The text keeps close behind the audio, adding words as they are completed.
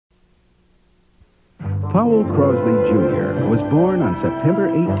Powell Crosley Jr. was born on September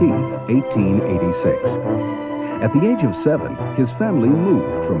 18, 1886. At the age of 7, his family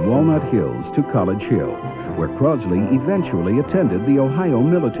moved from Walnut Hills to College Hill, where Crosley eventually attended the Ohio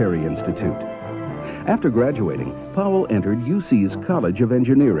Military Institute. After graduating, Powell entered UC's College of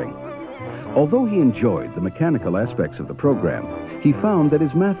Engineering. Although he enjoyed the mechanical aspects of the program, he found that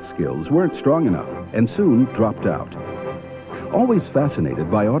his math skills weren't strong enough and soon dropped out. Always fascinated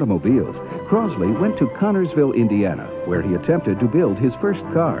by automobiles, Crosley went to Connorsville, Indiana, where he attempted to build his first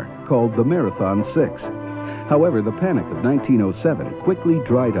car, called the Marathon 6. However, the panic of 1907 quickly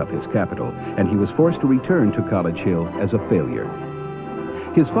dried up his capital, and he was forced to return to College Hill as a failure.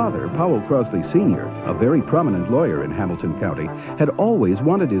 His father, Powell Crosley Sr., a very prominent lawyer in Hamilton County, had always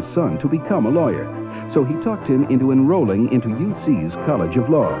wanted his son to become a lawyer, so he talked him into enrolling into UC's College of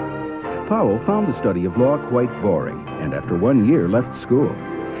Law. Powell found the study of law quite boring, and after 1 year left school.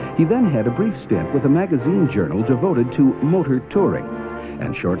 He then had a brief stint with a magazine journal devoted to motor touring,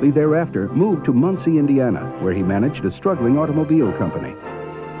 and shortly thereafter moved to Muncie, Indiana, where he managed a struggling automobile company.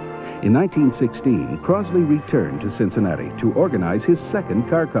 In 1916, Crosley returned to Cincinnati to organize his second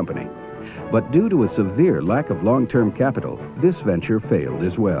car company. But due to a severe lack of long-term capital, this venture failed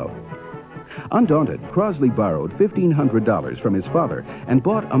as well. Undaunted, Crosley borrowed $1,500 from his father and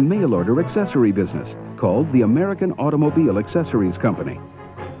bought a mail-order accessory business called the American Automobile Accessories Company.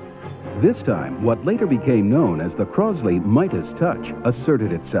 This time, what later became known as the Crosley Midas touch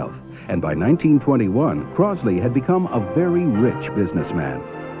asserted itself, and by 1921, Crosley had become a very rich businessman.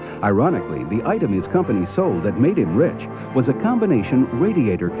 Ironically, the item his company sold that made him rich was a combination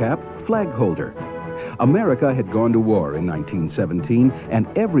radiator cap flag holder. America had gone to war in 1917, and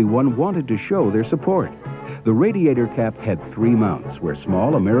everyone wanted to show their support. The radiator cap had 3 mounts where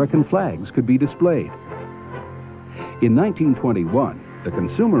small American flags could be displayed. In 1921, the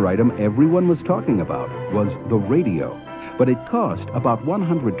consumer item everyone was talking about was the radio, but it cost about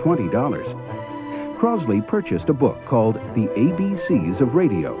 $120. Crosley purchased a book called The ABCs of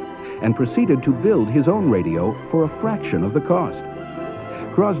Radio and proceeded to build his own radio for a fraction of the cost.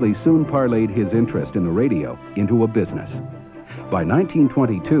 Crosley soon parlayed his interest in the radio into a business. By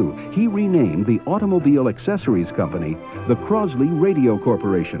 1922, he renamed the Automobile Accessories Company the Crosley Radio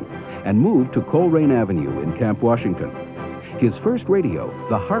Corporation and moved to Colerain Avenue in Camp Washington. His first radio,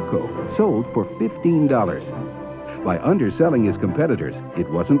 the Harco, sold for $15. By underselling his competitors, it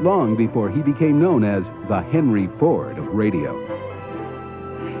wasn't long before he became known as the Henry Ford of radio.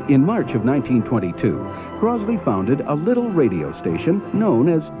 In March of 1922, Crosley founded a little radio station known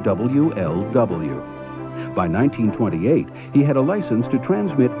as WLW. By 1928, he had a license to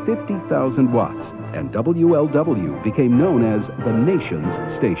transmit 50,000 watts, and WLW became known as the nation's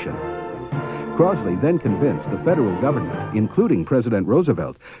station. Crosley then convinced the federal government, including President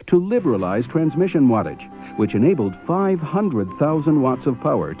Roosevelt, to liberalize transmission wattage, which enabled 500,000 watts of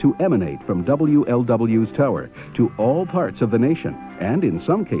power to emanate from WLW's tower to all parts of the nation, and in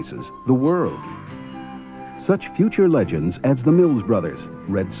some cases, the world. Such future legends as the Mills Brothers,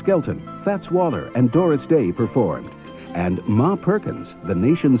 Red Skelton, Fats Waller, and Doris Day performed. And Ma Perkins, the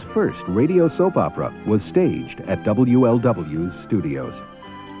nation's first radio soap opera, was staged at WLW's studios.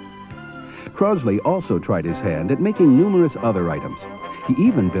 Crosley also tried his hand at making numerous other items. He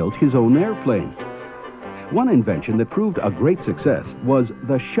even built his own airplane. One invention that proved a great success was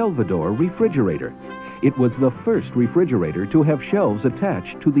the Shelvador refrigerator. It was the first refrigerator to have shelves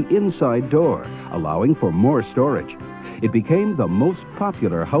attached to the inside door, allowing for more storage. It became the most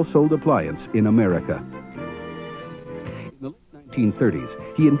popular household appliance in America. In the late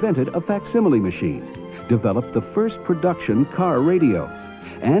 1930s, he invented a facsimile machine, developed the first production car radio,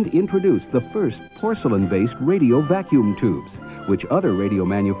 and introduced the first porcelain-based radio vacuum tubes, which other radio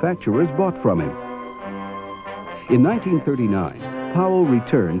manufacturers bought from him. In 1939, Powell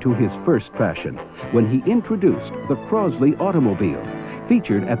returned to his first passion when he introduced the Crosley automobile,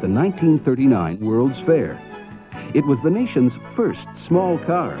 featured at the 1939 World's Fair. It was the nation's first small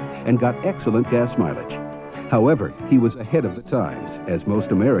car and got excellent gas mileage. However, he was ahead of the times, as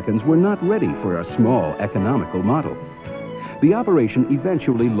most Americans were not ready for a small, economical model. The operation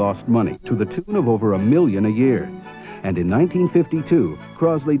eventually lost money to the tune of over $1 million a year, and in 1952,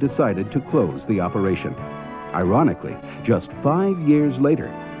 Crosley decided to close the operation. Ironically, just 5 years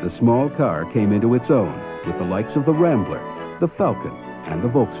later, the small car came into its own with the likes of the Rambler, the Falcon, and the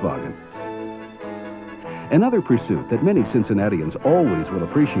Volkswagen. Another pursuit that many Cincinnatians always will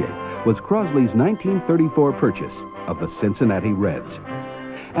appreciate was Crosley's 1934 purchase of the Cincinnati Reds.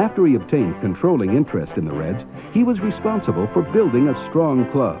 After he obtained controlling interest in the Reds, he was responsible for building a strong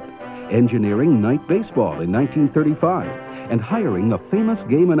club, engineering night baseball in 1935, and hiring the famous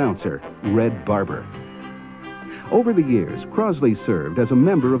game announcer, Red Barber. Over the years, Crosley served as a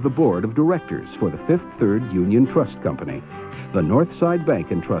member of the board of directors for the Fifth Third Union Trust Company, the Northside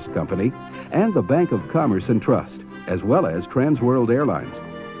Bank and Trust Company, and the Bank of Commerce and Trust, as well as Trans World Airlines.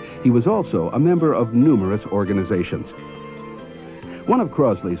 He was also a member of numerous organizations. One of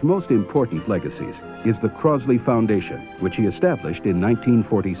Crosley's most important legacies is the Crosley Foundation, which he established in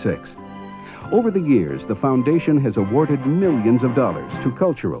 1946. Over the years, the foundation has awarded millions of dollars to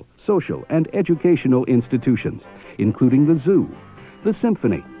cultural, social, and educational institutions, including the Zoo, the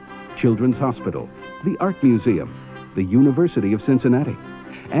Symphony, Children's Hospital, the Art Museum, the University of Cincinnati,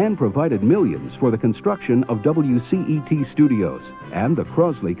 and provided millions for the construction of WCET studios and the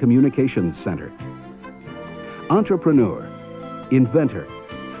Crosley Communications Center. Entrepreneur, inventor,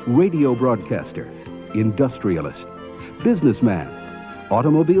 radio broadcaster, industrialist, businessman,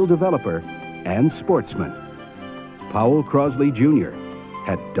 automobile developer, and sportsman, Powell Crosley Jr.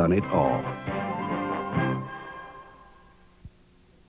 had done it all.